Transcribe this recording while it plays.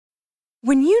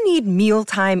When you need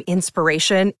mealtime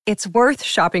inspiration, it's worth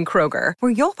shopping Kroger,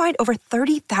 where you'll find over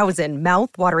 30,000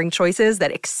 mouth-watering choices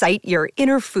that excite your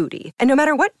inner foodie. And no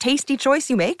matter what tasty choice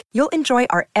you make, you'll enjoy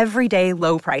our everyday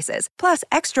low prices, plus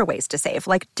extra ways to save,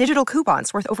 like digital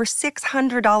coupons worth over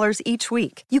 $600 each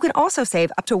week. You can also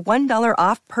save up to $1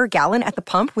 off per gallon at the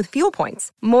pump with fuel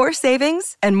points. More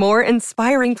savings and more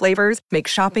inspiring flavors make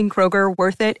shopping Kroger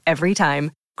worth it every time.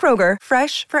 Kroger,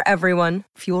 fresh for everyone.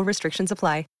 Fuel restrictions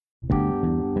apply.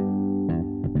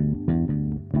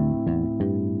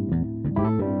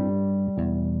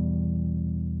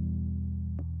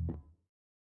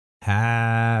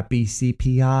 Happy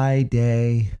CPI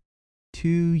Day to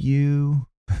you.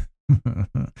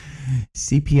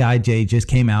 CPI just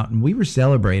came out and we were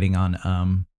celebrating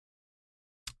on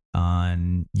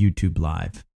YouTube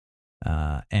Live.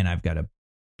 And I've got a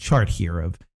chart here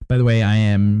of, by the way, I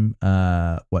am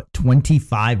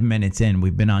 25 minutes in.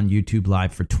 We've been on YouTube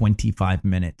Live for 25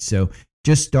 minutes. So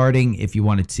just starting, if you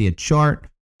want to see a chart,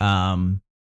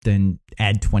 then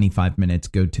add 25 minutes,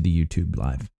 go to the YouTube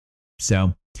Live.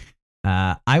 So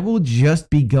I will just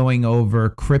be going over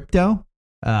crypto.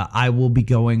 I will be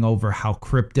going over how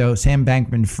crypto, Sam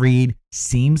Bankman-Fried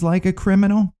seems like a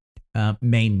criminal,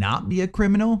 may not be a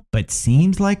criminal, but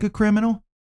seems like a criminal.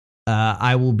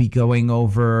 I will be going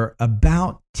over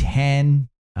about 10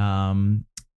 or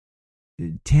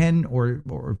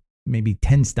maybe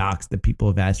 10 stocks that people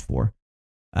have asked for.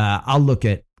 I'll look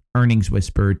at Earnings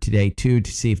Whisper today too,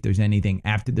 to see if there's anything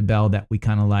after the bell that we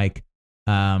kind of like.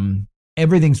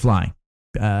 Everything's flying.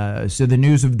 So the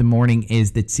news of the morning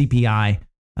is that CPI,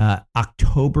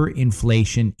 October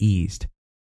inflation eased.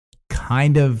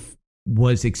 Kind of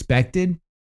was expected.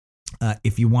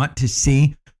 If you want to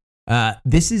see,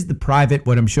 this is the private,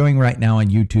 what I'm showing right now on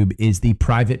YouTube is the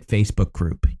private Facebook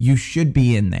group. You should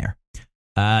be in there.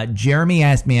 Jeremy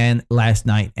asked me last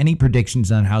night, any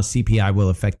predictions on how CPI will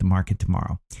affect the market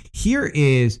tomorrow? Here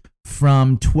is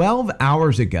from 12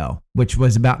 hours ago, which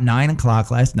was about 9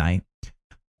 o'clock last night.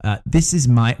 This is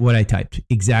what I typed,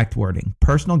 exact wording.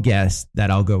 Personal guess that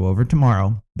I'll go over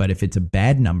tomorrow, but if it's a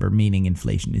bad number, meaning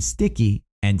inflation is sticky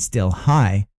and still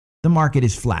high, the market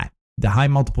is flat. The high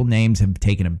multiple names have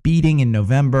taken a beating in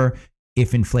November.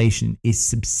 If inflation is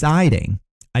subsiding,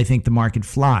 I think the market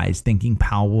flies, thinking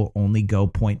Powell will only go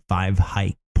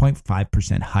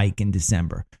 0.5% hike in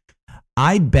December.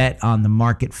 I bet on the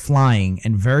market flying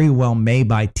and very well may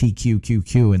buy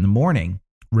TQQQ in the morning.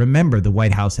 Remember, the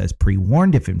White House has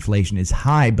pre-warned if inflation is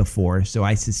high before, so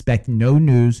I suspect no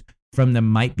news from them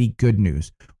might be good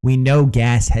news. We know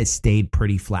gas has stayed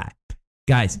pretty flat.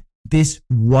 Guys, this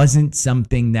wasn't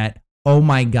something that, oh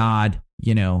my God,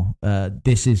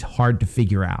 this is hard to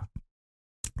figure out.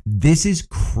 This is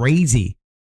crazy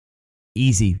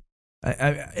easy.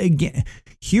 Again,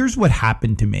 here's what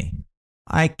happened to me.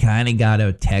 I kind of got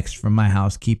a text from my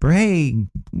housekeeper. Hey,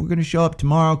 we're going to show up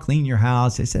tomorrow, clean your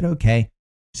house. I said, okay.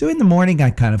 So in the morning, I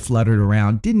kind of fluttered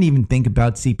around, didn't even think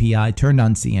about CPI, turned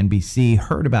on CNBC,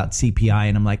 heard about CPI,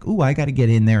 and I'm like, ooh, I got to get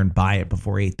in there and buy it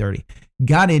before 8:30.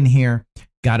 Got in here,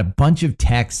 got a bunch of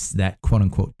texts that quote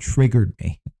unquote triggered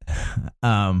me.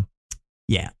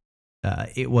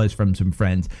 It was from some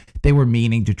friends. They were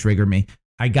meaning to trigger me.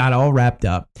 I got all wrapped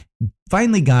up,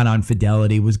 finally got on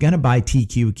Fidelity, was going to buy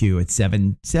TQQ at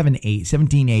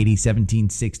 1780,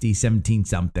 1760, 17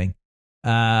 something.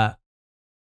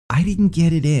 I didn't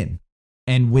get it in.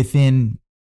 And within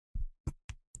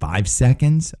 5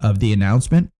 seconds of the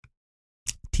announcement,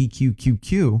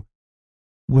 TQQQ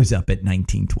was up at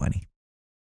 1920.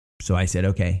 So I said,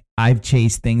 okay, I've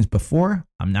chased things before.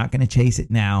 I'm not going to chase it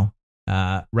now.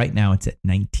 Right now it's at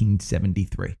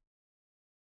 1973.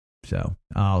 So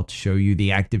I'll show you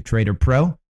the Active Trader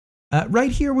Pro.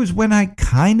 Right here was when I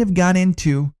kind of got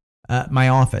into my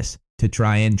office to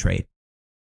try and trade.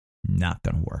 Not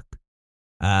going to work.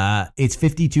 Its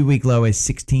 52-week low is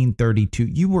 1632.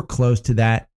 You were close to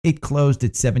that. It closed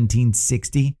at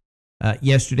 1760.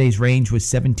 Yesterday's range was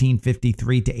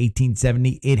 1753 to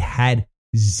 1870. It had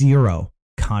zero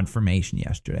confirmation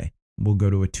yesterday. We'll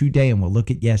go to a 2-day and we'll look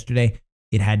at yesterday.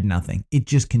 It had nothing. It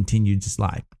just continued to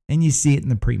slide. And you see it in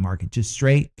the pre-market, just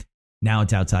straight. Now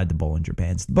it's outside the Bollinger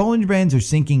Bands. The Bollinger Bands are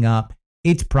syncing up.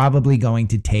 It's probably going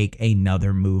to take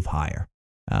another move higher.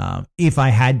 If I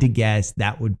had to guess,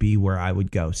 that would be where I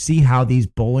would go. See how these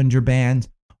Bollinger Bands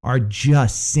are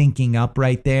just syncing up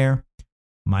right there?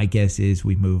 My guess is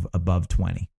we move above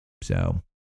 20. So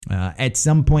at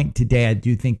some point today, I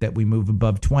do think that we move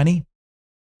above 20.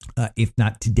 If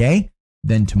not today,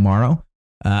 then tomorrow.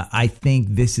 I think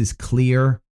this is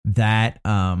clear that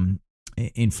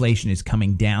inflation is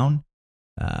coming down.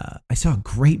 I saw a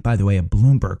great, by the way, a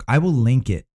Bloomberg. I will link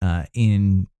it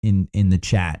in the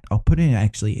chat. I'll put it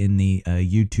actually in the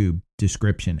YouTube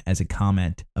description as a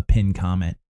comment, a pinned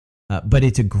comment. But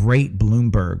it's a great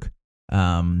Bloomberg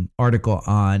article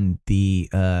on the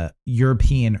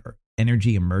European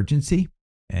energy emergency,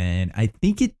 and I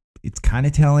think it's kind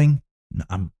of telling.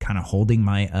 I'm kind of holding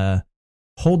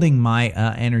my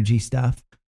energy stuff,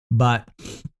 but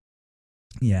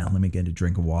yeah, let me get a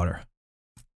drink of water.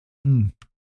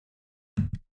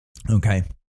 Okay,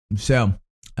 so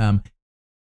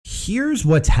here's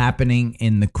what's happening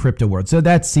in the crypto world. So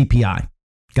that's CPI.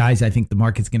 Guys, I think the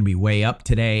market's going to be way up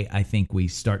today. I think we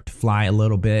start to fly a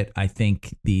little bit. I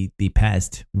think the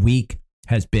past week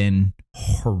has been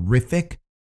horrific.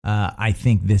 I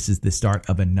think this is the start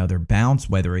of another bounce.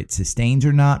 Whether it sustains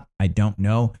or not, I don't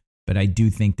know. But I do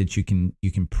think that you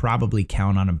can probably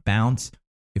count on a bounce.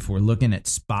 If we're looking at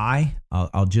SPY,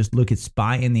 I'll just look at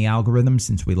SPY in the algorithm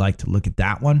since we like to look at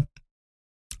that one,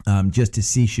 just to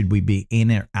see should we be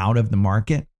in or out of the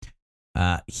market.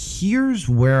 Here's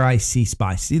where I see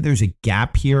SPY. See, there's a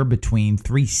gap here between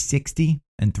 360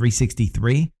 and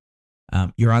 363.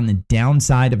 You're on the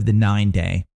downside of the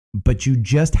 9-day, but you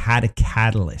just had a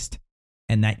catalyst,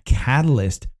 and that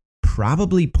catalyst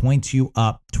probably points you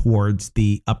up towards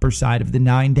the upper side of the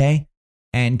 9-day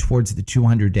and towards the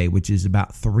 200-day, which is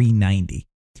about 390.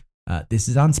 This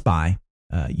is on SPY.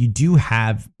 You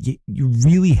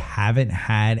really haven't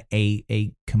had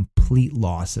a complete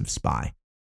loss of SPY.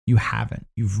 You haven't.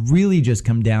 You've really just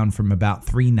come down from about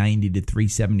 390 to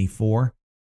 374.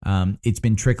 It's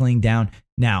been trickling down.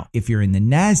 Now, if you're in the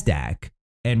NASDAQ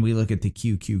and we look at the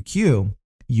QQQ,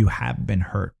 you have been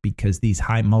hurt because these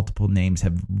high multiple names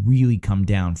have really come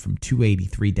down from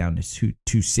 283 down to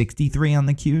 263 on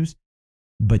the Qs,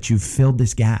 but you've filled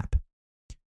this gap.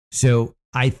 So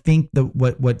I think that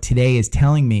what today is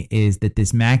telling me is that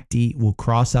this MACD will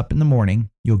cross up in the morning.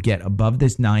 You'll get above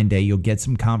this 9-day. You'll get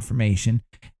some confirmation,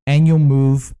 and you'll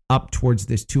move up towards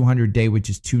this 200-day, which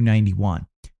is 291.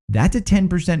 That's a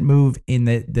 10% move in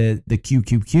the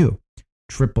QQQ.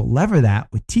 Triple lever that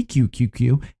with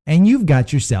TQQQ, and you've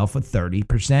got yourself a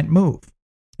 30% move.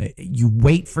 You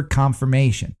wait for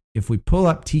confirmation. If we pull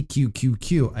up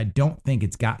TQQQ, I don't think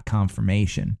it's got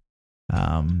confirmation.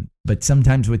 But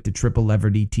sometimes with the triple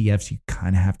levered ETFs, you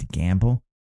kind of have to gamble.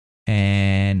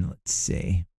 And let's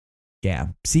see. Yeah.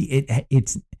 See,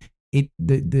 the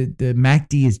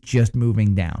MACD is just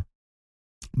moving down.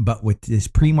 But with this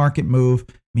pre-market move,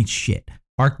 I mean, shit.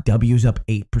 ARK W is up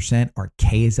 8%. ARK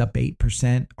K is up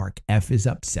 8%. ARK F is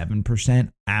up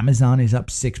 7%. Amazon is up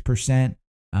 6%.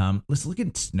 Let's look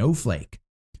at Snowflake.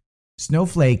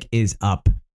 Snowflake is up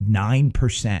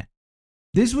 9%.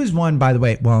 This was one, by the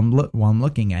way, while I'm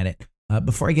looking at it,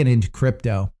 before I get into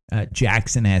crypto,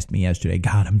 Jackson asked me yesterday,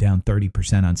 God, I'm down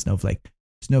 30% on Snowflake.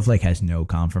 Snowflake has no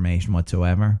confirmation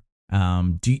whatsoever.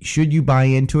 Should you buy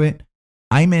into it?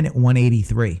 I'm in at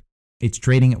 183. It's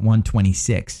trading at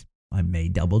 126. I may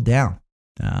double down.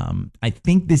 I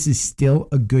think this is still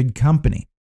a good company.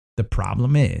 The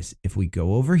problem is, if we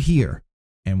go over here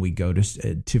and we go to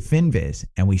FinViz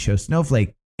and we show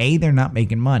Snowflake, A, they're not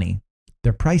making money.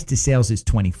 Their price to sales is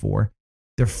 24.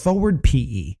 Their forward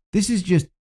PE. This is just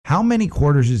how many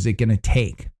quarters is it going to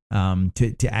take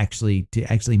to actually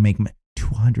make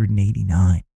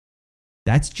 289.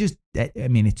 That's just, I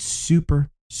mean, it's super,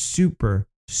 super,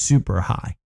 super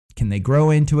high. Can they grow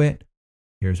into it?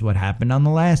 Here's what happened on the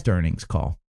last earnings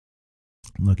call.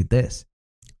 Look at this.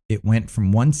 It went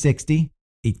from 160.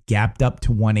 It gapped up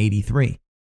to 183.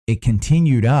 It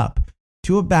continued up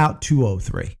to about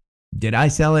 203. Did I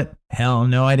sell it? Hell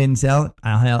no, I didn't sell it.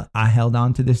 I held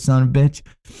on to this son of a bitch.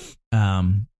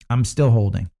 I'm still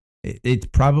holding. It's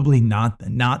probably not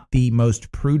the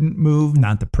most prudent move,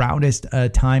 not the proudest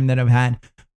time that I've had,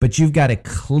 but you've got a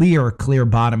clear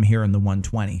bottom here in the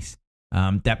 120s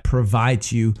that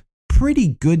provides you pretty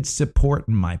good support,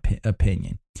 in my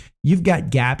opinion. You've got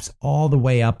gaps all the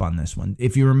way up on this one.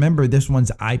 If you remember this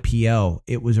one's IPO,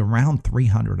 it was around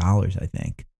 $300, I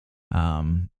think,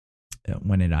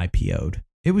 when it IPO'd.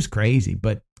 It was crazy,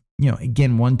 but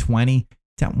again, 120,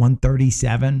 it's at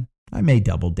 137. I may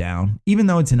double down, even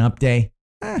though it's an up day.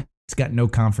 It's got no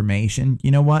confirmation.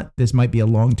 You know what? This might be a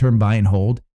long-term buy and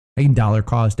hold. I can dollar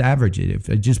cost average it. If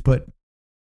I just put,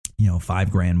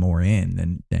 $5,000 more in,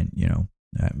 then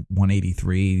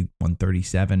 183,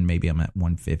 137, maybe I'm at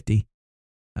 150.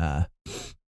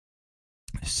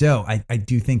 So I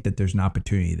do think that there's an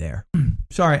opportunity there.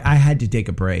 Sorry, I had to take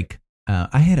a break.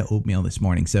 I had an oatmeal this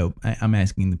morning, so I'm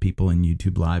asking the people in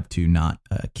YouTube Live to not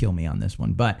kill me on this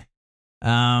one. But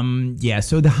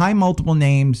so the high multiple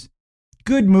names,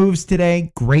 good moves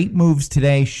today, great moves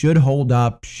today, should hold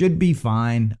up, should be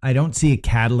fine. I don't see a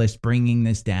catalyst bringing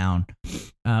this down.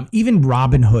 Even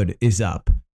Robinhood is up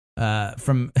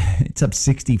it's up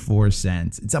 64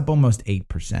 cents. It's up almost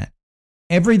 8%.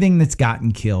 Everything that's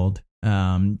gotten killed,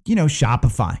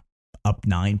 Shopify up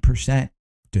 9%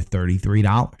 to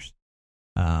 $33.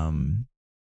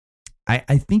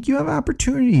 I think you have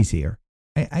opportunities here.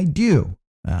 I do.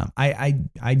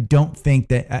 I don't think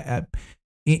that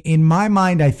in my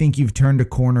mind, I think you've turned a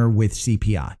corner with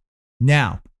CPI.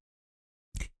 Now,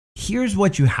 here's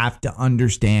what you have to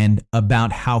understand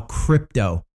about how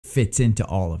crypto fits into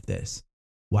all of this.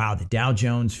 Wow, the Dow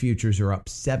Jones futures are up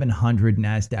 700,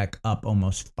 NASDAQ up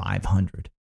almost 500.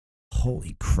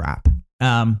 Holy crap.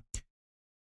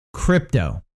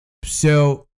 Crypto.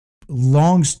 So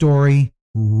long story,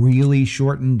 really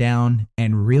shortened down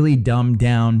and really dumbed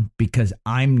down because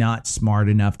I'm not smart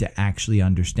enough to actually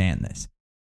understand this.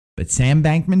 But Sam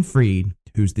Bankman-Fried,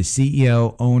 who's the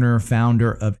CEO, owner,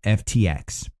 founder of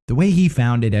FTX, the way he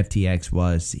founded FTX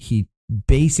was he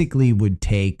basically would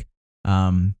take,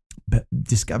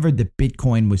 discovered that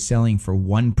Bitcoin was selling for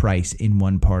one price in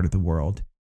one part of the world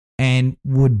and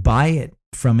would buy it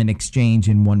from an exchange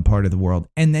in one part of the world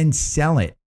and then sell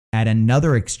it at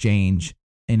another exchange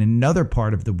in another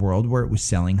part of the world where it was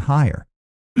selling higher.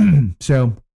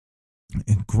 So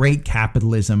great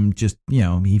capitalism, just,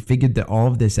 he figured that all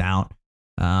of this out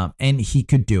and he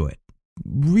could do it.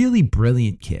 Really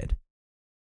brilliant kid.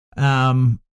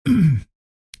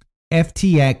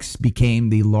 FTX became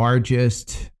the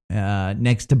largest,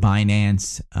 next to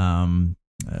Binance,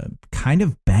 kind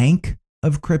of bank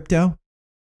of crypto.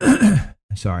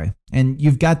 Sorry. And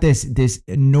you've got this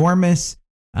enormous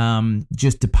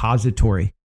just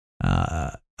depository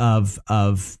of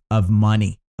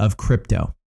money, of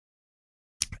crypto.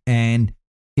 And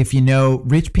if you know,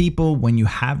 rich people, when you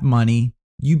have money,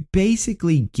 you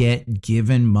basically get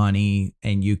given money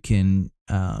and you can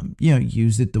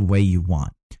use it the way you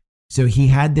want. So he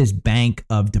had this bank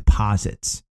of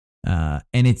deposits, and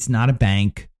it's not a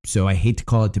bank, so I hate to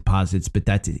call it deposits, but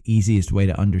that's the easiest way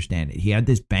to understand it. He had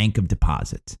this bank of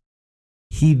deposits.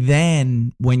 He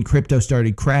then, when crypto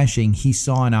started crashing, he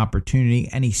saw an opportunity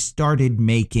and he started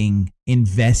making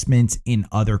investments in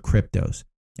other cryptos.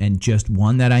 And just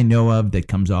one that I know of that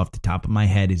comes off the top of my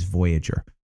head is Voyager.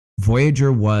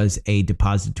 Voyager was a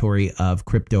depository of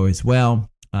crypto as well.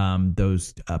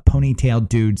 Those ponytail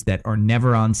dudes that are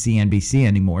never on CNBC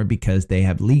anymore because they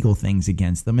have legal things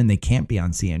against them and they can't be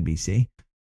on CNBC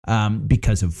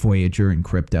because of Voyager and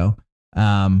crypto.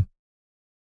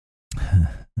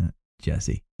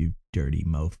 Jesse, you dirty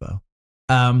mofo.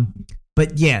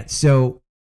 But yeah, so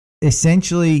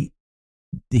essentially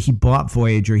he bought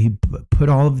Voyager. He put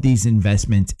all of these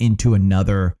investments into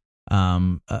another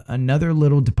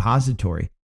little depository,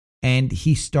 and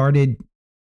he started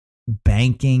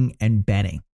banking and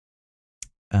betting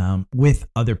with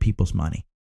other people's money.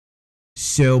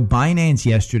 So Binance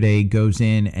yesterday goes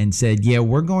in and said, yeah,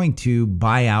 we're going to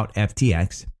buy out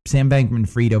FTX. Sam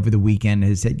Bankman-Fried over the weekend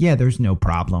has said, yeah, there's no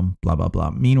problem, blah, blah, blah.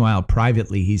 Meanwhile,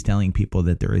 privately, he's telling people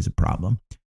that there is a problem.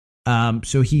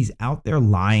 So he's out there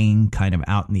lying kind of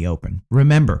out in the open.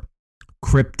 Remember,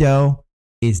 crypto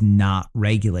is not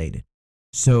regulated.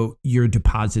 So your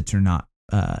deposits are not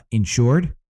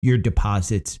insured. Your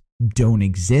deposits don't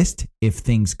exist if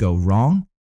things go wrong.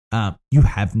 You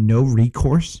have no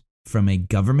recourse from a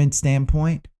government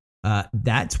standpoint.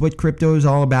 That's what crypto is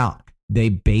all about. They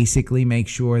basically make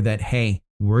sure that, hey,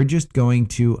 we're just going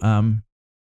to,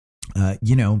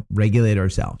 regulate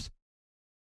ourselves.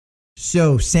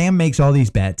 So Sam makes all these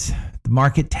bets. The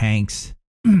market tanks.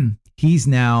 He's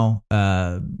now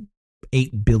 $8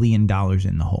 billion in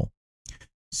the hole.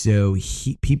 So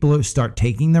people start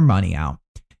taking their money out,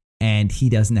 and he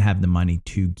doesn't have the money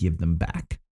to give them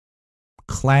back.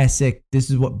 Classic. This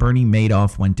is what Bernie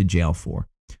Madoff went to jail for.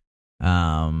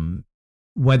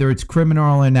 Whether it's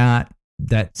criminal or not,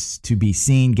 that's to be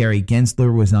seen. Gary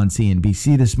Gensler was on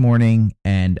CNBC this morning,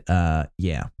 and it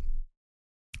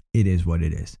is what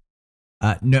it is.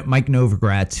 Mike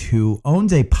Novogratz, who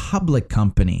owns a public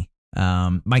company,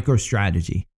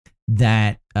 MicroStrategy,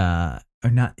 that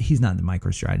he's not the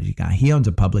MicroStrategy guy. He owns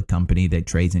a public company that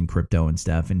trades in crypto and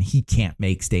stuff, and he can't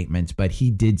make statements, but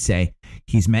he did say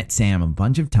he's met Sam a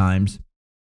bunch of times.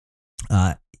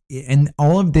 And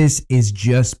all of this is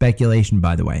just speculation,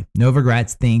 by the way.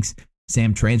 Novogratz thinks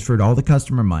Sam transferred all the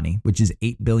customer money, which is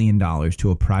 $8 billion,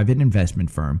 to a private investment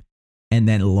firm, and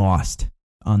then lost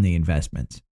on the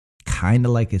investments. Kind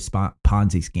of like a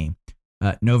Ponzi scheme.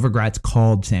 Novogratz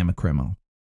called Sam a criminal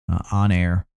on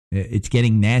air. It's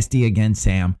getting nasty against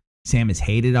Sam. Sam is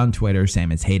hated on Twitter.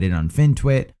 Sam is hated on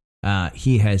FinTwit.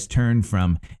 He has turned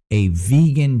from a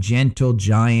vegan, gentle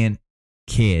giant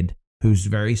kid who's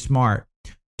very smart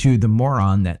to the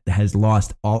moron that has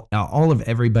lost all of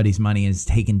everybody's money and has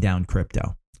taken down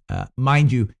crypto.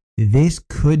 Mind you, this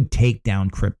could take down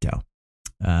crypto.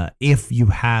 If you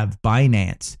have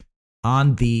Binance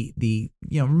on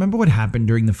remember what happened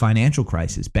during the financial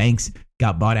crisis? Banks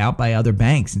got bought out by other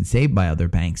banks and saved by other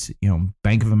banks.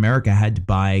 Bank of America had to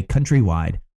buy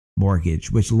Countrywide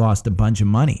Mortgage, which lost a bunch of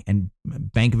money, and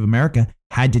Bank of America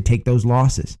had to take those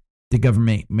losses. The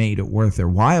government made it worth their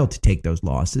while to take those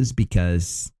losses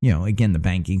because, again, the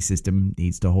banking system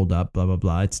needs to hold up, blah, blah,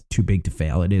 blah. It's too big to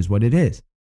fail. It is what it is.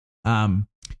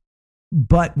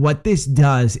 But what this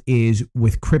does is,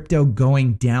 with crypto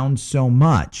going down so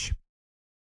much,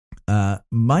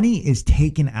 money is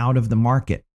taken out of the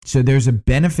market. So there's a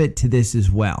benefit to this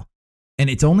as well. And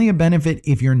it's only a benefit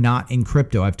if you're not in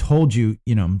crypto. I've told you,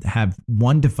 have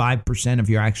 1 to 5% of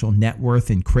your actual net worth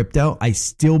in crypto. I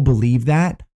still believe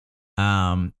that.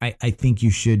 I think you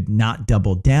should not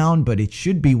double down, but it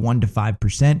should be 1 to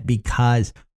 5%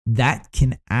 because that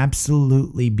can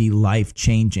absolutely be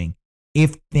life-changing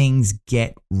if things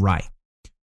get right.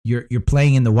 You're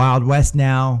playing in the Wild West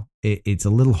now. It's a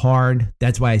little hard.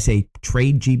 That's why I say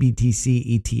trade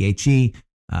GBTC, ETHE.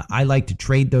 I like to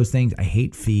trade those things. I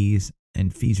hate fees,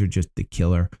 and fees are just the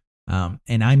killer.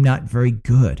 And I'm not very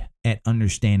good at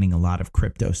understanding a lot of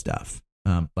crypto stuff,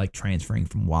 like transferring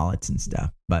from wallets and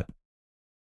stuff. But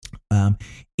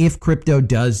if crypto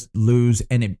does lose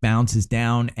and it bounces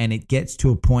down and it gets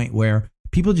to a point where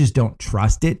people just don't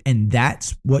trust it, and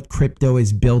that's what crypto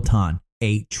is built on,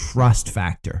 a trust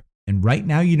factor. And right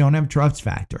now you don't have a trust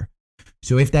factor.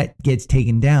 So if that gets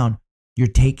taken down, you're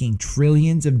taking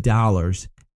trillions of dollars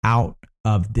out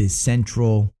of the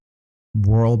central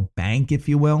world bank, if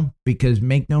you will, because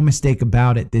make no mistake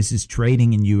about it, this is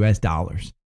trading in US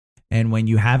dollars. And when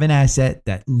you have an asset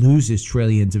that loses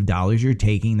trillions of dollars, you're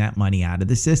taking that money out of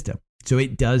the system. So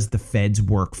it does the Fed's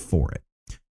work for it.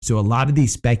 So a lot of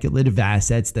these speculative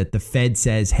assets that the Fed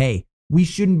says, hey, we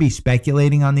shouldn't be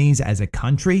speculating on these as a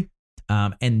country.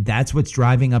 And that's what's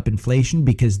driving up inflation,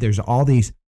 because there's all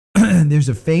these, there's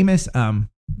a famous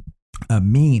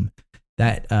meme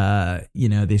that,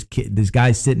 this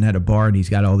guy's sitting at a bar and he's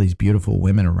got all these beautiful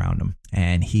women around him.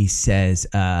 And he says,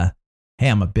 hey,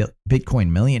 I'm a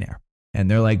Bitcoin millionaire. And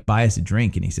they're like, buy us a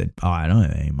drink. And he said, oh, I don't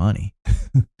have any money.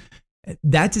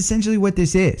 That's essentially what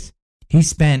this is. He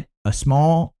spent a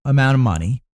small amount of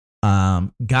money,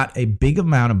 got a big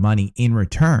amount of money in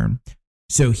return.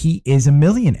 So he is a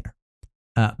millionaire.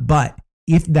 But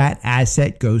if that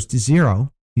asset goes to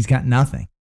zero, he's got nothing.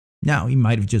 Now, he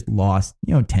might have just lost,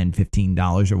 $10,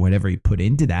 $15 or whatever he put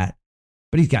into that,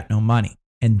 but he's got no money.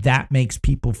 And that makes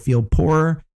people feel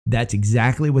poorer. That's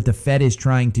exactly what the Fed is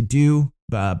trying to do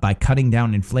by cutting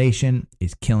down inflation,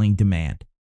 is killing demand.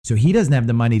 So he doesn't have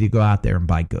the money to go out there and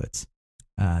buy goods.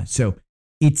 So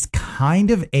it's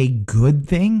kind of a good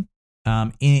thing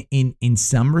in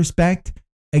some respect.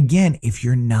 Again, if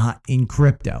you're not in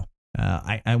crypto,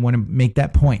 I want to make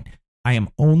that point. I am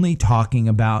only talking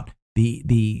about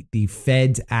the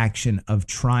Fed's action of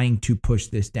trying to push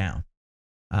this down.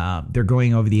 They're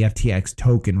going over the FTX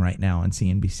token right now on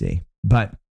CNBC,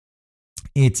 but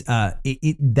it's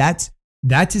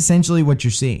that's essentially what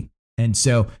you're seeing. And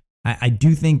so I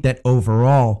do think that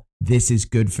overall this is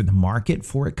good for the market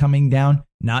for it coming down,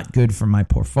 not good for my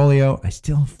portfolio. I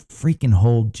still freaking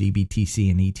hold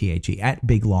GBTC and ETHE at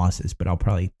big losses, but I'll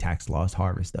probably tax loss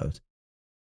harvest those.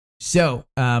 So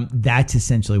that's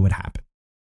essentially what happened.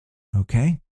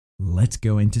 Okay, let's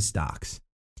go into stocks.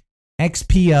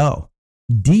 XPO.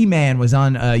 D-Man was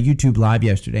on YouTube Live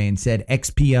yesterday and said,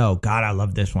 XPO, God, I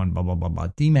love this one, blah, blah, blah, blah.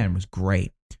 D-Man was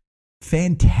great.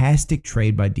 Fantastic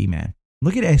trade by D-Man.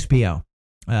 Look at XPO.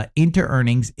 Into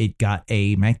earnings, it got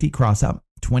a MACD cross up,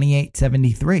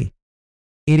 28.73.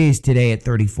 It is today at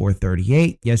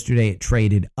 34.38. Yesterday, it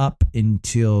traded up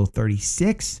until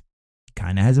 36.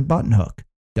 Kind of has a button hook.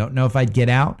 Don't know if I'd get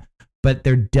out, but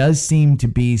there does seem to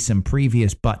be some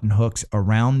previous button hooks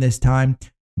around this time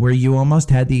where you almost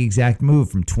had the exact move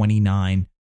from 29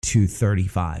 to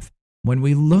 35. When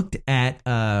we looked at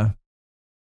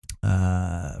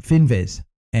FinViz,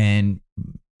 and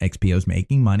XPO's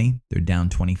making money, they're down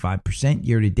 25%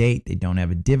 year to date. They don't have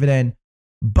a dividend,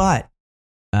 but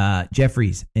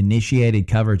Jefferies initiated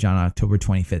coverage on October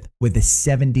 25th with a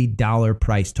 $70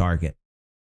 price target.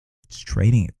 It's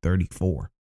trading at 34.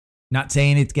 Not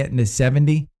saying it's getting to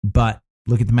 70, but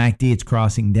look at the MACD. It's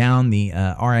crossing down. The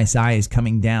RSI is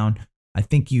coming down I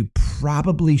think you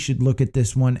probably should look at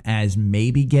this one as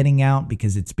maybe getting out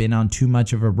because it's been on too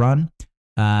much of a run.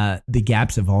 The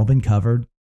gaps have all been covered.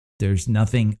 There's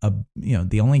nothing,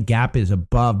 the only gap is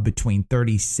above between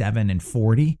 37 and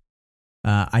 40.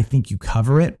 I think you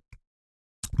cover it,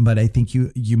 but I think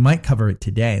you might cover it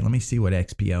today. Let me see what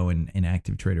XPO and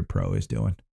Active Trader Pro is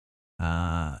doing.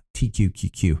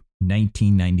 TQQQ,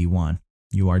 1991.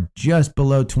 You are just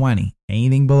below 20.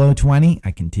 Anything below 20,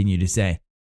 I continue to say,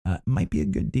 might be a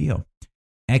good deal.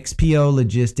 XPO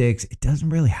Logistics, it doesn't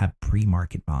really have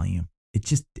pre-market volume.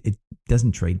 It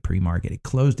doesn't trade pre-market. It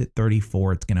closed at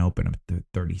 34. It's going to open up at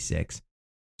 36.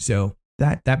 So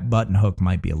that button hook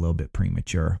might be a little bit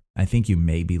premature. I think you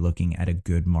may be looking at a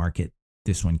good market.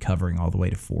 This one covering all the way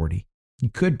to 40. You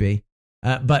could be.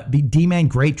 But D-Man,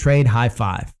 great trade, high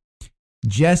five.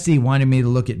 Jesse wanted me to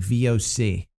look at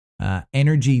VOC.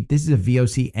 Energy, this is a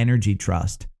VOC Energy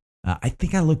Trust. I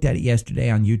think I looked at it yesterday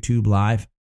on YouTube Live.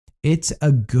 It's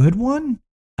a good one.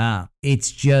 It's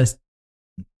just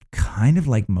kind of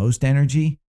like most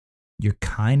energy. You're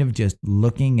kind of just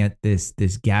looking at this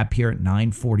gap here at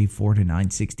 944 to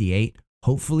 968,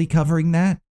 hopefully covering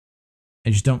that.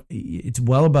 It's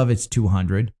well above its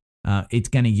 200. It's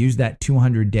going to use that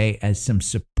 200-day as some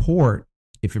support.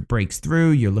 If it breaks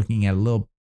through, you're looking at a little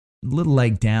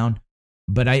leg down.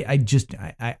 But I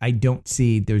don't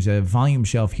see, there's a volume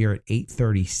shelf here at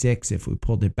 836. If we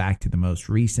pulled it back to the most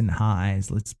recent highs,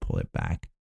 let's pull it back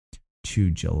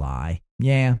to July.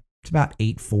 Yeah, it's about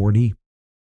 840.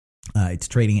 It's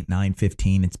trading at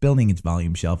 915. It's building its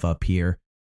volume shelf up here.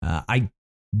 I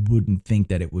wouldn't think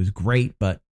that it was great,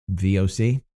 but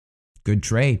VOC, good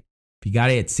trade. If you got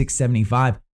it at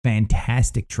 675,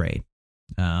 fantastic trade.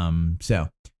 So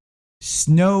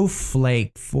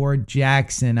Snowflake for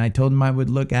Jackson. I told him I would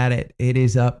look at it. It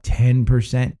is up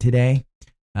 10% today.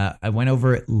 I went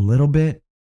over it a little bit,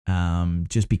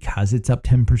 just because it's up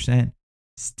 10%.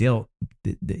 Still,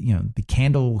 the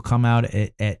candle will come out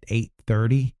at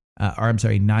 8:30, or I'm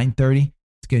sorry, 9:30.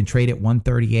 It's going to trade at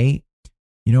 138.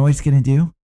 You know what it's going to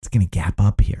do? It's going to gap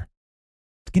up here.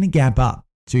 It's going to gap up.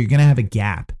 So you're going to have a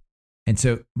gap. And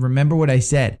so remember what I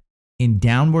said. In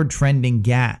downward trending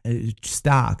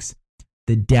stocks,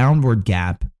 the downward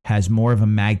gap has more of a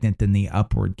magnet than the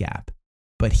upward gap.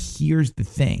 But here's the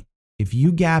thing. If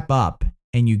you gap up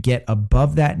and you get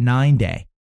above that 9-day,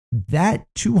 that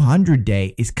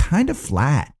 200-day is kind of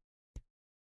flat.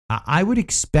 I would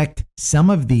expect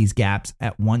some of these gaps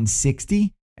at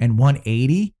 160 and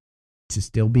 180 to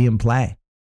still be in play.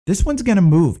 This one's going to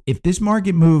move. If this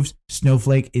market moves,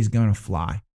 Snowflake is going to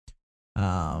fly.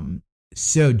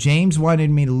 So James wanted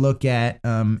me to look at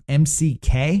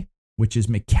MCK, which is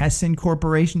McKesson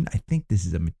Corporation. I think this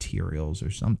is a materials or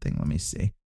something. Let me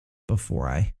see.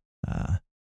 Before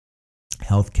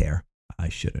healthcare. I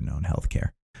should have known healthcare.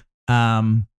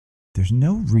 There's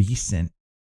no recent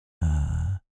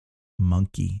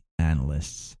monkey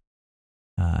analysts.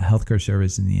 Healthcare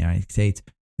service in the United States.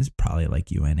 This is probably like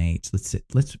UNH.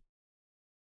 Let's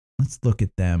look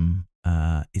at them.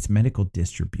 It's medical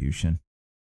distribution.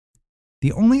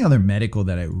 The only other medical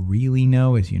that I really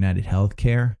know is United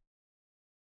Healthcare.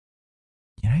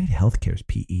 United Healthcare's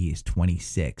PE is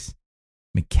 26.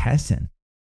 McKesson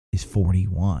is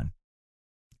 41.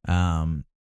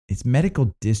 It's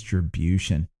medical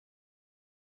distribution,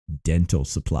 dental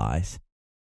supplies.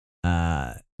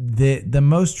 The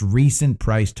most recent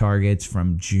price targets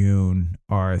from June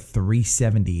are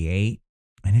 378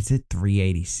 and it's at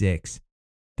 386.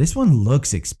 This one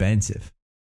looks expensive.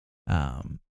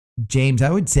 James, I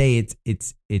would say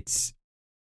it's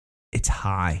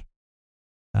high.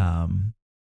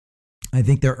 I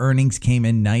think their earnings came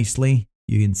in nicely.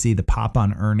 You can see the pop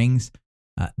on earnings.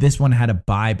 This one had a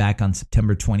buy back on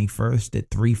September 21st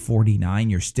at 349.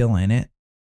 You're still in it.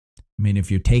 I mean, if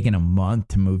you're taking a month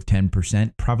to move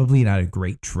 10%, probably not a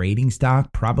great trading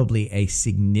stock, probably a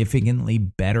significantly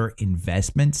better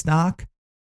investment stock.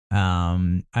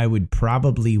 I would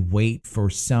probably wait for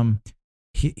some.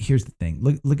 Here's the thing.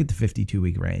 Look at the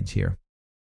 52-week range here.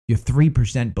 You're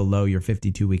 3% below your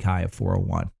 52-week high of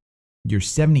 401. You're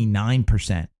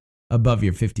 79% above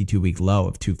your 52-week low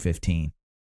of 215.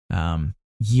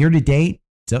 Year to date,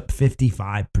 it's up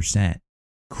 55%.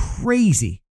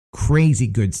 Crazy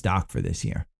good stock for this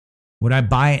year. Would I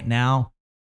buy it now?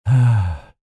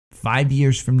 5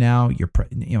 years from now,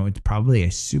 it's probably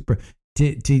a super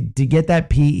to get that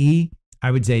PE.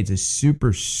 I would say it's a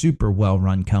super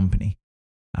well-run company.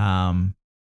 Yeah,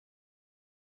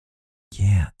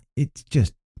 it's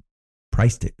just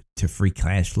priced to free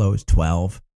cash flow is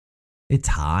 12. It's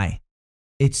high.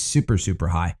 It's super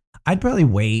high. I'd probably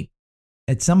wait.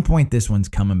 At some point, this one's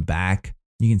coming back.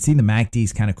 You can see the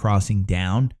MACD's kind of crossing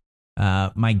down.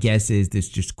 My guess is this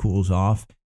just cools off.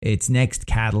 Its next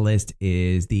catalyst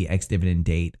is the ex-dividend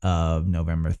date of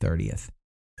November 30th.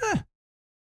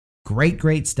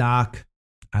 Great stock.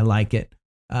 I like it.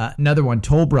 Another one,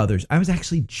 Toll Brothers. I was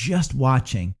actually just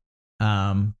watching. Is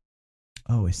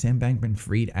Sam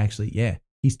Bankman-Fried actually? Yeah,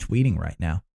 he's tweeting right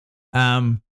now.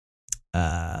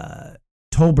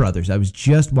 Toll Brothers. I was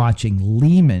just watching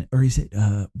Lehman, or is it?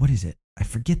 What is it? I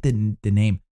forget the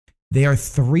name. They are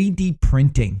 3D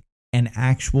printing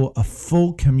a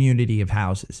full community of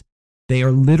houses. They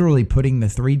are literally putting the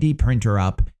 3D printer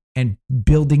up and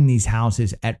building these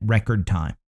houses at record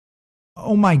time.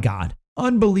 Oh my God.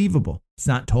 Unbelievable. It's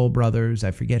not Toll Brothers.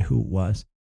 I forget who it was.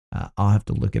 I'll have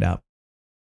to look it up.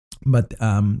 But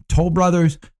Toll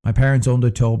Brothers, my parents owned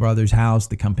a Toll Brothers house.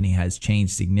 The company has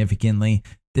changed significantly.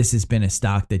 This has been a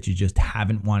stock that you just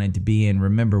haven't wanted to be in.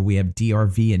 Remember, we have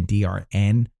DRV and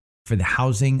DRN for the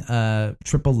housing,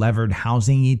 triple levered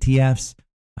housing ETFs.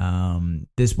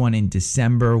 This one in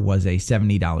December was a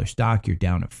 $70 stock. You're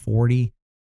down at 40.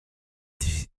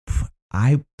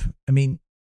 I mean,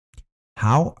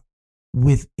 how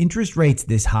with interest rates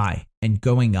this high and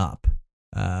going up,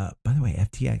 by the way,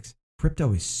 FTX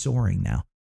crypto is soaring now.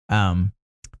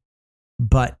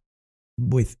 But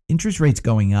with interest rates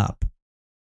going up,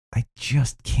 I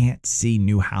just can't see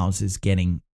new houses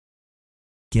getting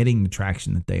the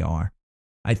traction that they are.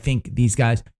 I think these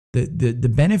guys,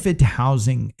 the benefit to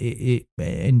housing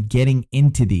and getting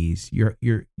into these, your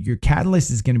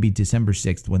catalyst is going to be December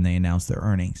 6th when they announce their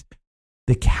earnings.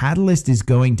 The catalyst is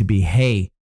going to be,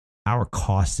 hey, our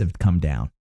costs have come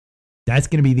down. That's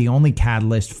going to be the only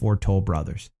catalyst for Toll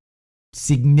Brothers.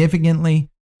 Significantly,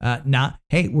 not,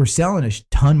 hey, we're selling a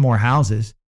ton more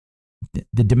houses.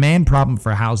 The demand problem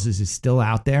for houses is still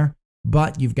out there,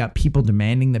 but you've got people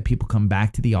demanding that people come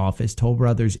back to the office. Toll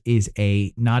Brothers is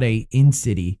not a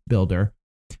in-city builder.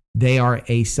 They are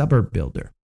a suburb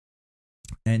builder.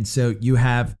 And so you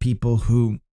have people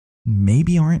who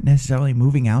maybe aren't necessarily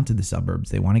moving out to the suburbs.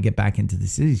 They want to get back into the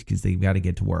cities because they've got to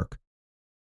get to work.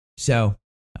 So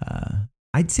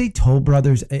I'd say Toll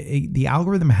Brothers, the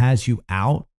algorithm has you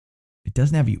out. It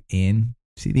doesn't have you in.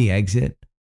 See the exit?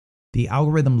 The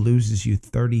algorithm loses you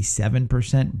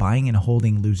 37%. Buying and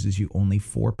holding loses you only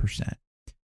 4%.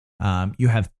 You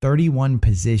have 31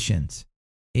 positions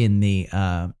in the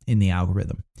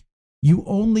algorithm. You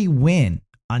only win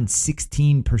on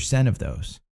 16% of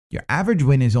those. Your average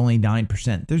win is only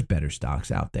 9%. There's better stocks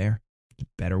out there.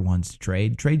 Better ones to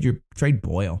trade. Trade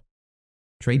Boyle.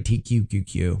 Trade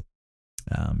TQQQ.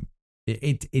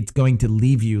 It's going to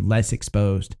leave you less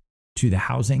exposed to the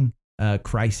housing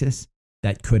crisis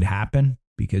that could happen,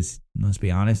 because let's be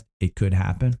honest, it could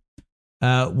happen.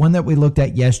 One that we looked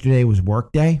at yesterday was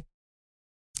Workday.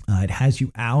 It has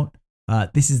you out.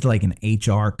 This is like an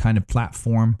HR kind of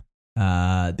platform.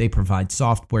 They provide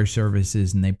software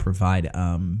services, and they provide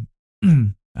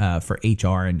for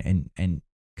HR and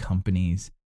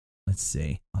companies. Let's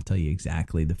see. I'll tell you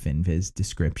exactly the FinViz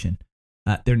description.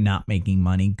 They're not making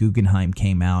money. Guggenheim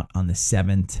came out on the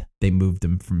 7th. They moved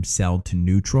them from sell to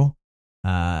neutral.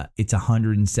 It's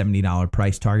 $170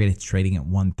 price target. It's trading at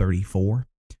 $134.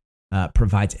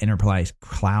 Provides enterprise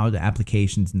cloud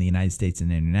applications in the United States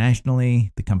and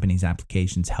internationally. The company's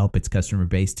applications help its customer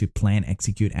base to plan,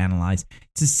 execute, analyze.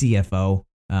 It's a CFO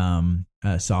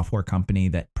software company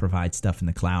that provides stuff in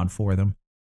the cloud for them.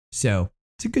 So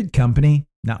it's a good company,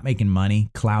 not making money.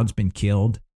 Cloud's been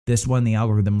killed. This one, the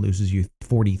algorithm loses you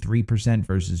 43%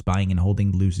 versus buying and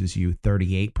holding loses you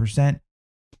 38%.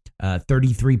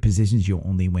 33 positions, you'll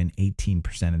only win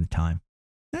 18% of the time.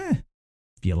 If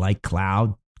you like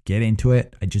cloud, get into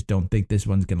it. I just don't think this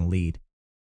one's going to lead.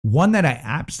 One that I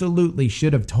absolutely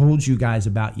should have told you guys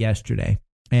about yesterday,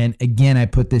 and again, I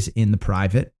put this in the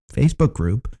private Facebook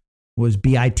group, was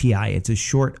BITI. It's a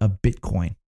short of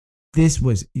Bitcoin. This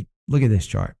was, look at this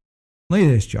chart. Look at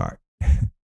this chart.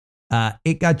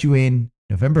 It got you in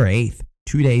November 8th,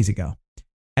 2 days ago,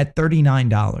 at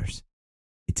 $39.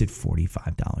 It's at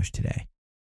 $45 today.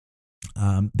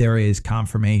 There is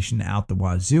confirmation out the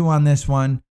wazoo on this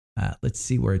one. Let's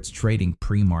see where it's trading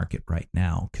pre-market right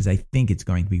now, because I think it's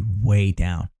going to be way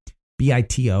down.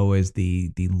 BITO is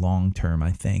the long term,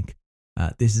 I think.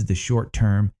 This is the short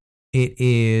term. It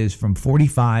is from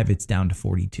 45. It's down to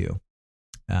 42.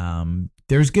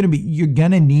 You're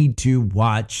going to need to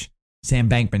watch Sam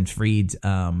Bankman-Fried's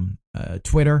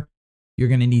Twitter. You're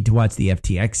going to need to watch the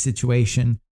FTX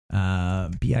situation.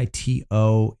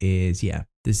 BITO is,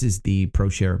 this is the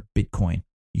ProShare Bitcoin.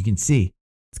 You can see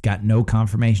it's got no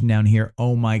confirmation down here.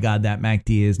 Oh my God, that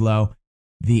MACD is low.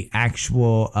 The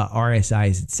actual RSI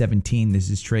is at 17. This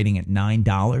is trading at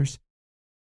 $9.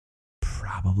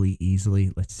 Probably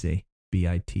easily. Let's see.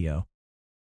 BITO.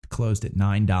 Closed at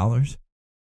 $9.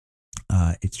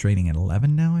 It's trading at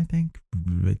 11 now, I think.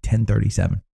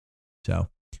 1037. So,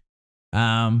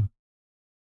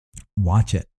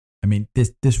 watch it. I mean,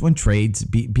 this one trades.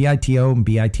 BITO and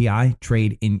BITI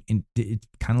trade in it's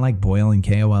kind of like BOIL and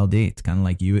KOLD. It's kind of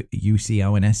like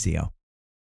UCO and SCO.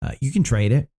 You can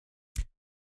trade it.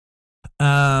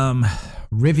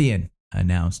 Rivian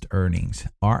announced earnings.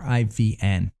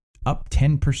 RIVN up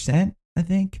 10%, I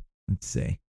think. Let's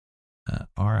see.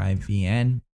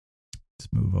 RIVN.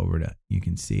 Let's move over to, you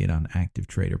can see it on Active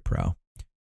Trader Pro.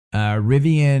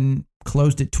 Rivian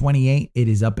closed at 28. It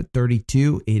is up at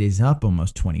 32. It is up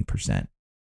almost 20%.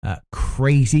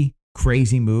 Crazy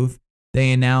move.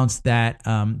 They announced that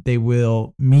they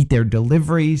will meet their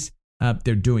deliveries.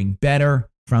 They're doing better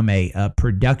from a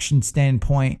production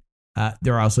standpoint.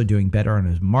 They're also doing better on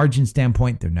a margin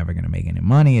standpoint. They're never going to make any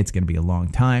money. It's going to be a long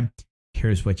time.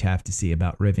 Here's what you have to see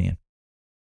about Rivian.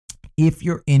 If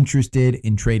you're interested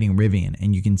in trading Rivian,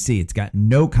 and you can see it's got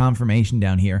no confirmation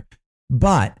down here,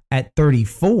 but at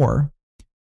 34,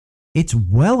 it's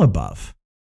well above.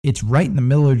 It's right in the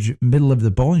middle of the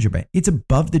Bollinger Band. It's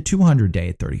above the 200-day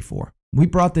at 34. We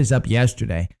brought this up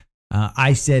yesterday.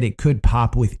 I said it could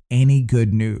pop with any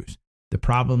good news. The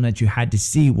problem that you had to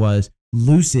see was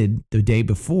Lucid, the day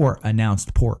before,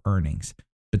 announced poor earnings.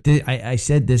 But I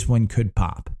said this one could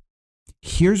pop.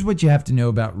 Here's what you have to know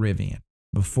about Rivian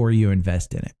before you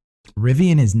invest in it.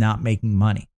 Rivian is not making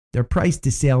money. Their price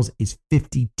to sales is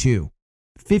 52.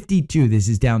 52. This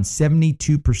is down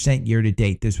 72% year to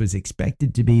date. This was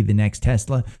expected to be the next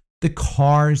Tesla. The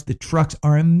cars, the trucks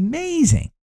are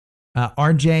amazing.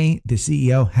 RJ, the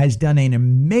CEO, has done an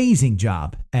amazing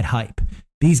job at hype.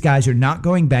 These guys are not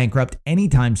going bankrupt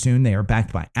anytime soon. They are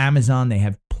backed by Amazon. They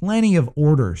have plenty of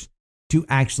orders to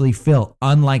actually fill,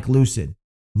 unlike Lucid.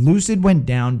 Lucid went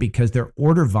down because their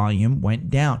order volume went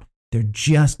down. They're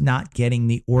just not getting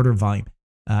the order volume.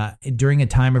 During a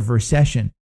time of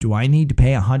recession, do I need to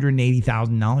pay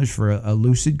 $180,000 for a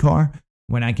Lucid car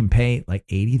when I can pay like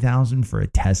 $80,000 for a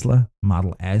Tesla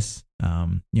Model S,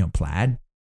 Plaid,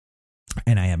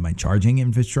 and I have my charging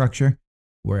infrastructure,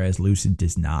 whereas Lucid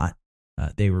does not.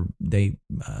 They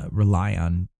rely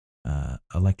on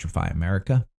Electrify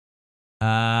America.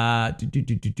 Sam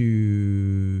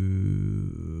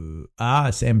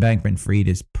Bankman-Fried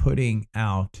is putting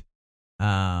out.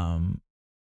 Sam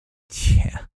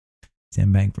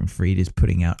Bankman-Fried is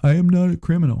putting out. I am not a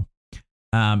criminal.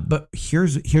 But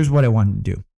here's what I wanted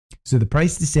to do. So the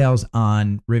price to sales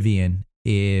on Rivian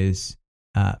is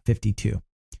 52.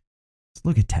 Let's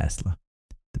look at Tesla.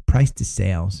 The price to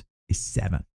sales is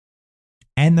 7.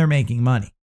 And they're making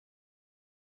money.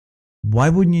 Why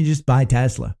wouldn't you just buy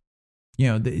Tesla?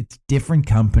 It's different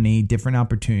company, different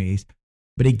opportunities.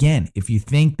 But again, if you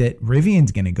think that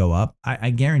Rivian's going to go up,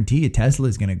 I guarantee you Tesla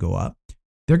is going to go up.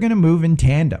 They're going to move in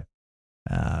tandem.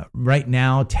 Right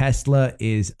now, Tesla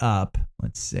is up.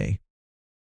 Let's see.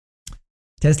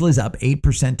 Tesla is up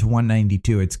 8% to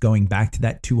 192. It's going back to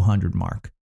that 200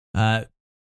 mark.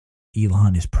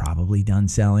 Elon is probably done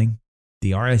selling.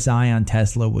 The RSI on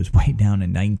Tesla was way down at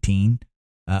 19,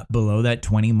 below that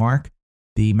 20 mark.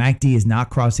 The MACD is not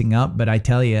crossing up, but I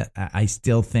tell you, I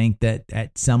still think that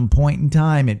at some point in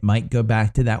time, it might go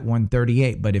back to that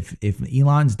 138. But if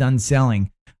Elon's done selling,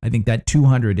 I think that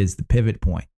 200 is the pivot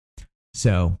point.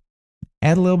 So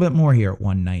add a little bit more here at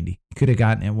 190. You could have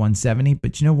gotten at 170,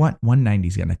 but you know what? 190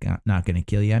 is not going to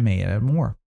kill you. I may add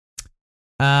more.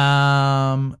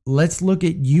 Let's look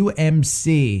at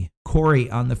UMC. Corey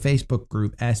on the Facebook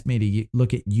group asked me to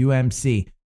look at UMC,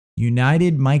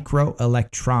 United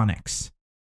Microelectronics.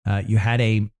 You had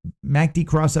a MACD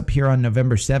cross up here on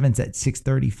November 7th at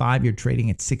 635. You're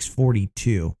trading at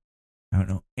 642. I don't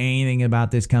know anything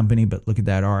about this company, but look at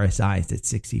that RSI. It's at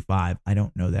 65. I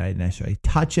don't know that I'd necessarily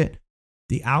touch it.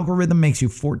 The algorithm makes you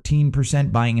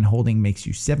 14%. Buying and holding makes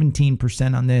you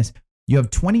 17% on this. You have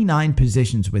 29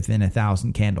 positions within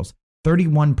 1,000 candles.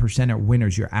 31% are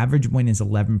winners. Your average win is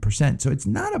 11%. So it's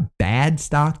not a bad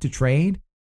stock to trade.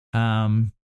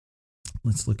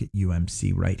 Let's look at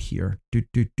UMC right here.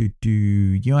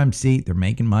 UMC, they're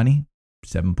making money.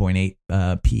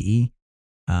 7.8 PE.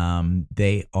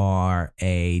 They are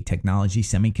a technology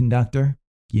semiconductor.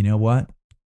 You know what?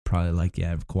 Probably like you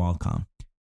have Qualcomm.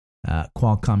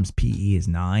 Qualcomm's PE is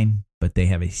 9, but they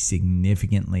have a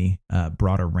significantly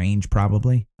broader range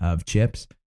probably of chips.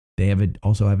 They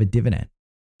also have a dividend.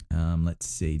 Let's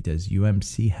see. Does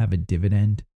UMC have a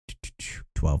dividend?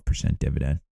 12%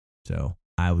 dividend. So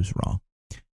I was wrong.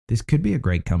 This could be a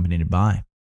great company to buy.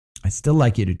 I still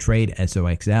like you to trade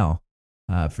SOXL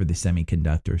for the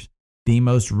semiconductors. The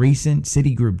most recent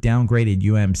Citigroup downgraded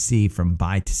UMC from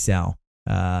buy to sell.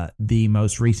 The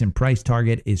most recent price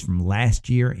target is from last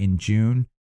year in June,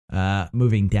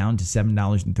 moving down to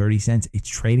 $7.30. It's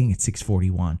trading at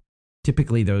 $6.41.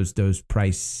 Typically, those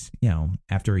price,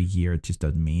 after a year, it just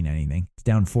doesn't mean anything. It's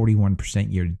down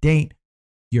 41% year to date.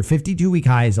 Your 52-week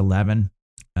high is 11.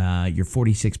 You're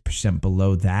 46%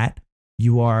 below that.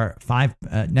 You are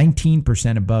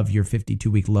 19% above your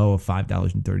 52-week low of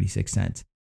 $5.36.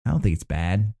 I don't think it's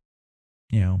bad.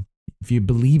 If you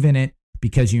believe in it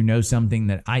because you know something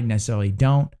that I necessarily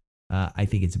don't, I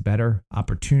think it's a better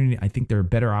opportunity. I think there are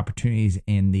better opportunities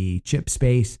in the chip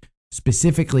space,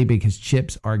 specifically because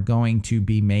chips are going to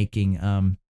be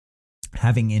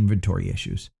having inventory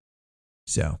issues.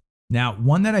 So now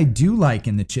one that I do like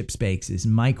in the chip space is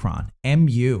Micron,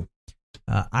 MU.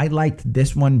 I liked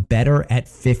this one better at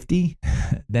 50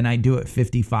 than I do at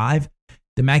 55.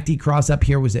 The MACD cross up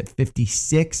here was at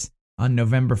 56 on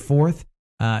November 4th.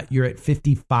 You're at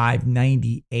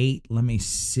 55.98. Let me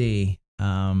see.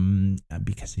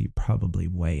 Because you're probably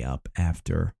way up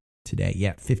after today.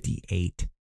 Yeah, 58.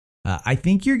 I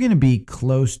think you're going to be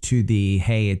close to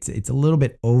it's a little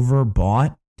bit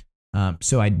overbought.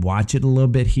 So I'd watch it a little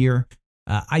bit here.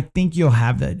 I think you'll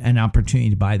have an opportunity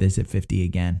to buy this at 50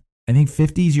 again. I think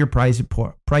 50 is your price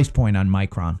point on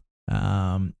Micron.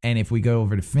 And if we go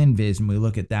over to FinViz and we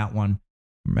look at that one,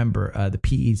 remember the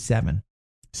PE is 7.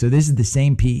 So this is the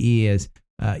same PE as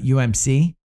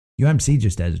UMC. UMC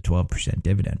just has a 12%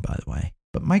 dividend, by the way.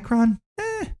 But Micron,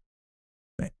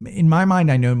 in my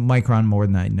mind, I know Micron more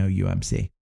than I know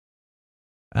UMC.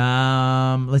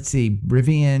 Let's see.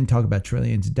 Rivian, talk about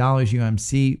trillions of dollars.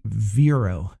 UMC,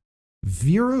 Vero.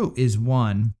 Vero is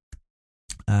one.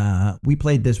 We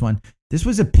played this one. This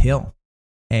was a pill,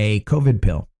 a COVID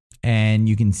pill. And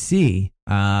you can see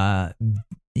the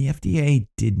FDA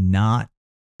did not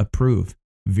approve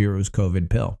Vero's COVID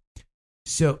pill.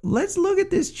 So let's look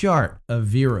at this chart of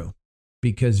Vero,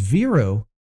 because Vero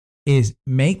is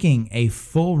making a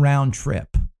full round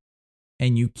trip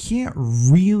and you can't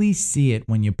really see it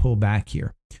when you pull back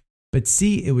here. But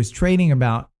see, it was trading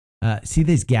about, see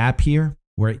this gap here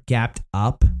where it gapped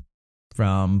up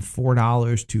from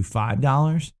 $4 to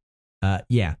 $5?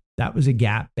 Yeah, that was a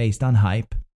gap based on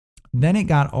hype. Then it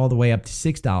got all the way up to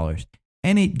 $6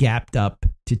 and it gapped up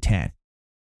to 10.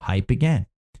 Hype again.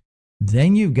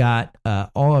 Then you've got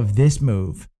all of this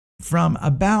move from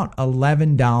about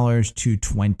 $11 to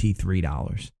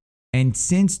 $23. And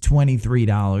since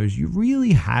 $23, you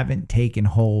really haven't taken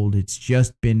hold. It's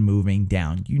just been moving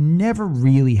down. You never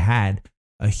really had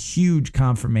a huge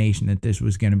confirmation that this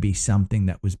was going to be something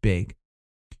that was big.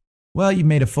 Well, you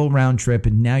made a full round trip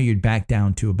and now you're back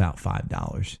down to about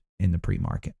 $5 in the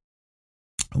pre-market.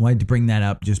 I wanted to bring that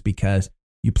up just because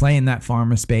you play in that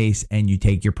pharma space and you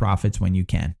take your profits when you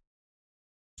can.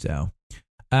 So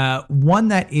one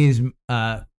that is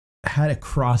had a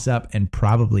cross up and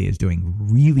probably is doing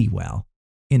really well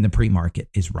in the pre-market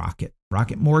is Rocket.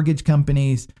 Rocket Mortgage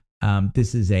Companies.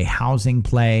 This is a housing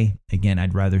play. Again,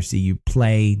 I'd rather see you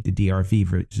play the DRV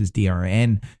versus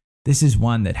DRN. This is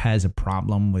one that has a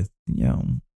problem with,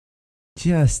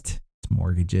 just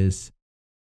mortgages.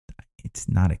 It's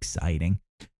not exciting.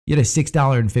 You had a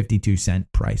 $6.52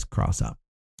 price cross up.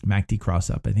 MACD cross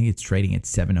up. I think it's trading at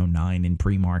 709 in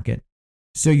pre-market.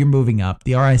 So you're moving up.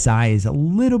 The RSI is a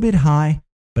little bit high,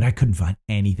 but I couldn't find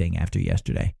anything after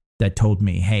yesterday that told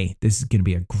me, hey, this is going to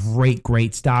be a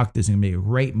great stock. This is going to be a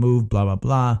great move, blah, blah,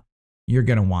 blah. You're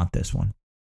going to want this one.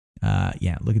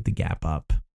 Yeah, look at the gap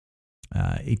up.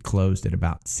 It closed at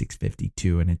about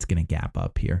 652 and it's going to gap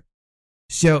up here.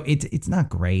 So it's not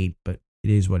great, but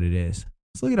it is what it is.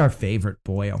 Let's look at our favorite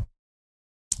Boyle.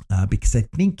 Because I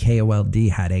think KOLD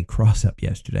had a cross up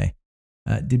yesterday.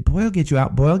 Did Boyle get you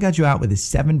out? Boyle got you out with a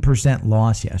 7%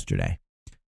 loss yesterday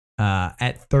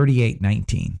at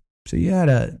 38.19. So you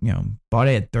had bought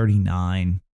it at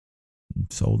 39,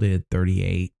 sold it at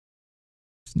 38.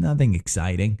 It's nothing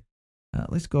exciting.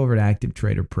 Let's go over to Active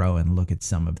Trader Pro and look at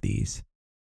some of these.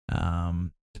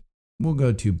 We'll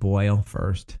go to Boyle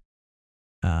first.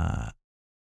 And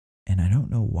I don't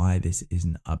know why this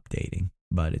isn't updating,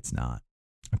 but it's not.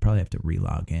 I probably have to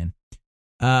relog in.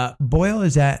 Boyle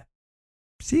is at,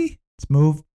 it's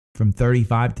moved from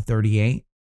 35 to 38.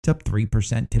 It's up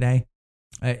 3% today.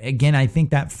 Again, I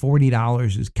think that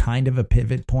 $40 is kind of a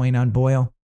pivot point on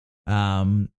Boyle.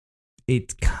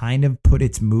 It kind of put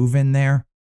its move in there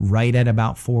right at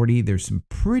about 40. There's some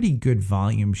pretty good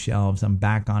volume shelves. I'm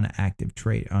back on Active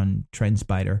Trade on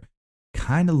TrendSpider.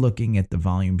 Kind of looking at the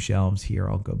volume shelves here.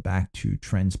 I'll go back to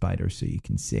TrendSpider so you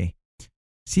can see.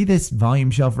 See this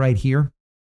volume shelf right here?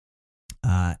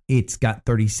 It's got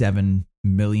 37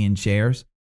 million shares.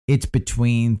 It's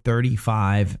between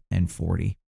 35 and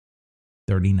 40,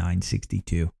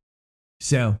 39.62.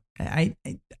 So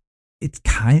it's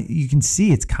kind of, you can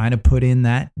see it's kind of put in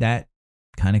that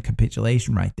kind of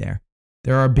capitulation right there.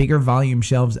 There are bigger volume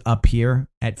shelves up here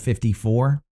at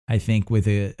 54. I think with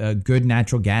a good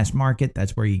natural gas market,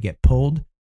 that's where you get pulled.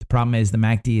 The problem is the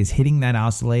MACD is hitting that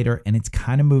oscillator and it's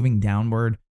kind of moving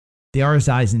downward. The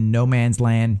RSI is in no man's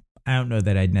land. I don't know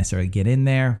that I'd necessarily get in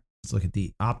there. Let's look at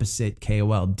the opposite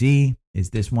KOLD. Is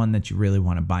this one that you really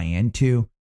want to buy into?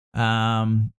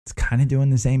 It's kind of doing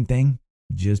the same thing,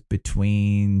 just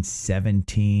between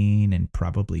 17 and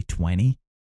probably 20.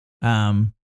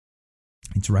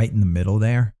 It's right in the middle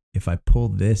there. If I pull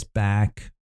this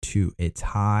back to its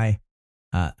high,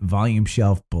 volume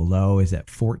shelf below is at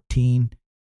 14.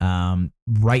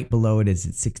 Right below it is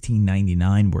at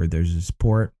 16.99 where there's a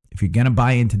support. If you're going to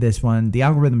buy into this one, the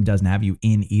algorithm doesn't have you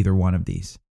in either one of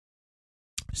these.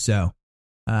 So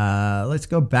let's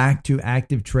go back to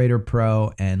Active Trader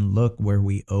Pro and look where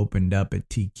we opened up at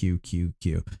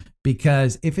TQQQ.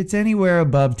 Because if it's anywhere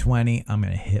above 20, I'm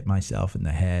going to hit myself in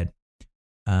the head.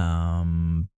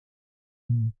 Boom.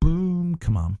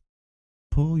 Come on.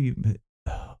 Pull you.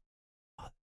 Oh.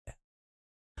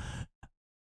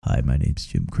 Hi, my name's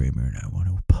Jim Cramer, and I want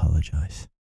to apologize.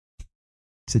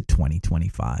 It's at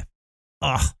 2025.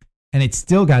 Ugh. And it's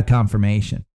still got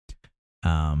confirmation.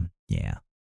 Yeah.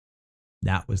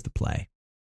 That was the play.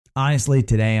 Honestly,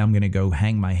 today I'm going to go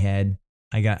hang my head.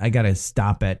 I got to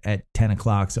stop at 10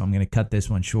 o'clock, so I'm going to cut this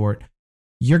one short.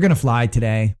 You're going to fly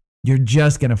today. You're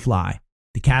just going to fly.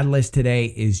 The catalyst today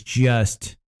is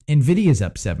just NVIDIA's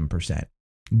up 7%.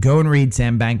 Go and read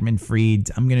Sam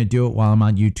Bankman-Fried's. I'm going to do it while I'm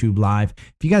on YouTube Live.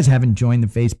 If you guys haven't joined the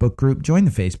Facebook group, join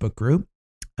the Facebook group.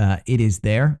 It is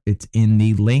there. It's in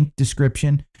the link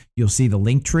description. You'll see the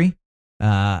link tree.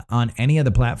 On any of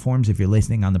the platforms, if you're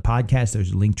listening on the podcast,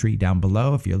 there's a link tree down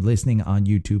below. If you're listening on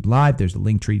YouTube Live, there's a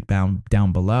link tree down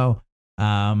below.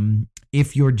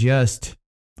 If you're just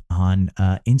on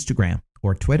Instagram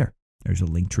or Twitter, there's a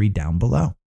link tree down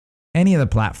below. Any of the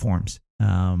platforms,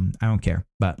 I don't care,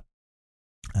 but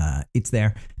it's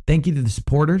there. Thank you to the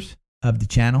supporters of the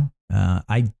channel.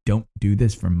 I don't do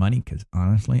this for money because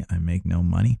honestly, I make no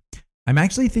money. I'm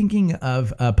actually thinking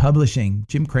of publishing.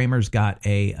 Jim Cramer's got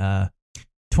a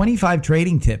 25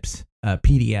 trading tips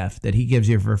PDF that he gives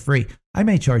you for free. I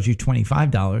may charge you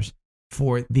 $25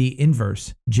 for the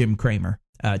inverse Jim Cramer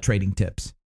trading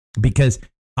tips because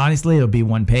honestly, it'll be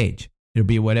one page. It'll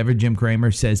be whatever Jim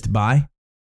Cramer says to buy,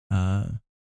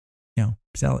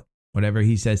 sell it. Whatever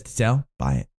he says to sell,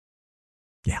 buy it.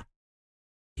 Yeah.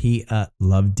 He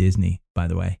loved Disney, by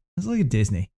the way. Let's look at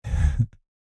Disney.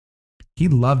 He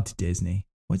loved Disney.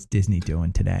 What's Disney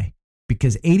doing today?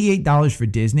 Because $88 for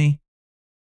Disney,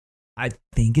 I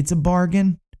think it's a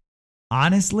bargain.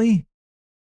 Honestly,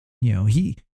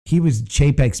 he was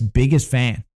Chapek's biggest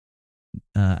fan.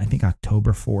 I think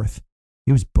October 4th.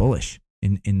 He was bullish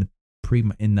in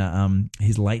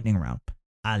his lightning round.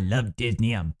 I love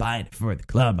Disney. I'm buying it for the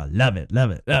club. I love it, love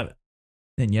it, love it.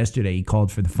 Then yesterday he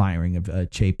called for the firing of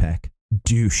Chapek.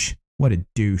 Douche. What a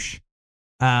douche.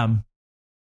 So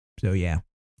yeah,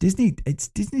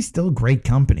 Disney's still a great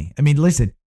company. I mean,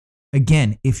 listen,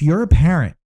 again, if you're a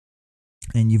parent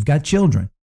and you've got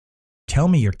children, tell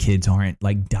me your kids aren't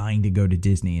like dying to go to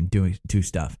Disney and do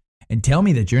stuff. And tell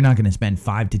me that you're not going to spend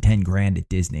 $5 to $10,000 at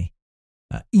Disney.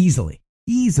 Easily.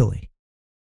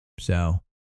 So,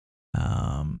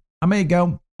 I'm going to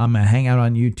go. I'm going to hang out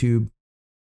on YouTube.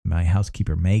 My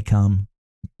housekeeper may come,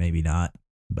 maybe not,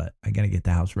 but I got to get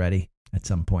the house ready at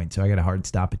some point. So I got a hard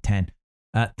stop at 10.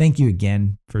 Thank you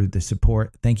again for the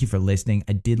support. Thank you for listening.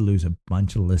 I did lose a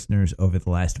bunch of listeners over the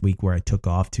last week where I took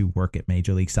off to work at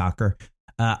Major League Soccer.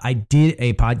 I did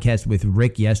a podcast with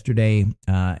Rick yesterday,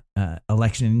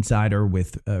 Election Insider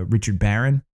with Richard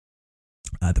Barron.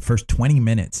 The first 20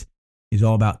 minutes is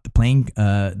all about the plane,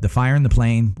 the fire in the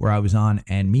plane where I was on,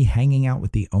 and me hanging out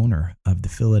with the owner of the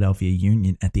Philadelphia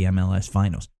Union at the MLS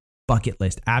Finals. Bucket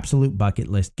list, absolute bucket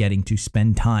list, getting to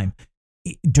spend time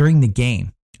during the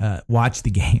game, watch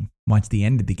the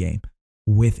end of the game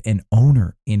with an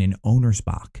owner in an owner's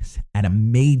box at a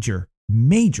major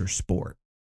sport.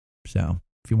 So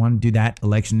if you want to do that,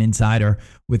 Election Insider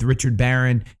with Richard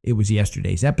Barron, it was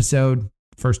yesterday's episode.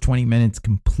 First 20 minutes,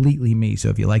 completely me. So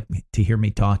if you like to hear me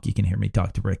talk, you can hear me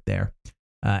talk to Rick there.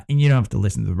 And you don't have to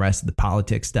listen to the rest of the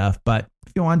politics stuff. But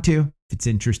if you want to, if it's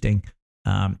interesting,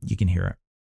 you can hear it.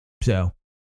 So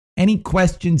any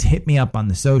questions, hit me up on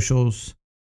the socials.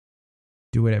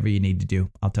 Do whatever you need to do.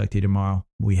 I'll talk to you tomorrow.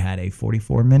 We had a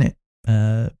 44-minute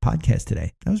podcast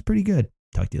today. That was pretty good.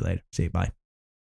 Talk to you later. See you. Bye.